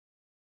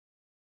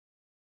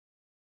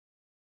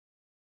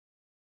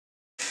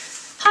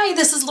Hi,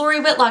 this is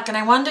Lori Whitlock, and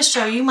I wanted to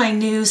show you my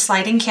new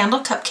sliding candle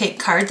cupcake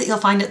card that you'll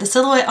find at the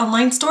Silhouette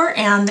online store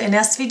and in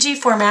SVG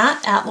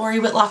format at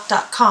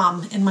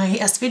loriwhitlock.com in my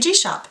SVG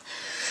shop.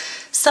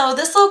 So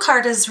this little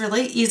card is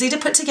really easy to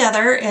put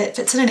together. It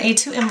fits in an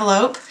A2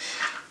 envelope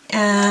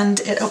and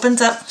it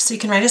opens up so you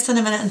can write a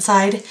sentiment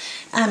inside.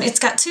 It's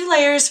got two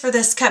layers for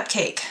this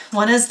cupcake.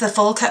 One is the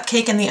full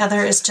cupcake and the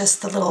other is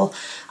just the little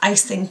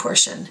icing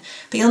portion.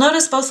 But you'll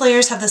notice both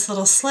layers have this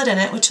little slit in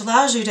it, which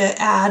allows you to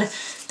add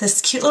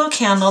this cute little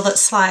candle that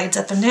slides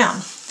up and down.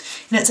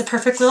 And it's a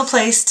perfect little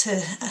place to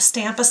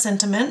stamp a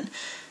sentiment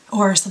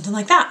or something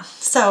like that.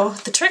 So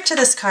the trick to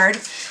this card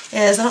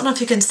is, I don't know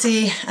if you can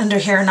see under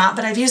here or not,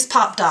 but I've used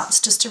pop dots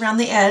just around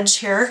the edge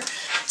here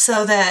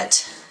so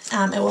that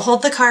it will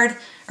hold the card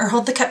or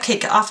hold the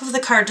cupcake off of the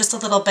card just a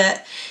little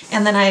bit,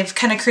 and then I've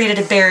kind of created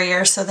a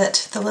barrier so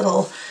that the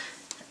little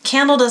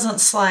candle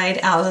doesn't slide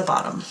out of the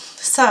bottom.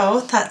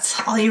 So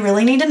that's all you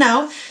really need to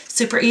know.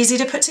 Super easy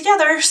to put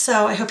together,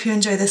 so I hope you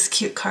enjoy this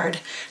cute card.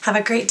 Have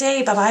a great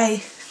day.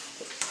 Bye-bye.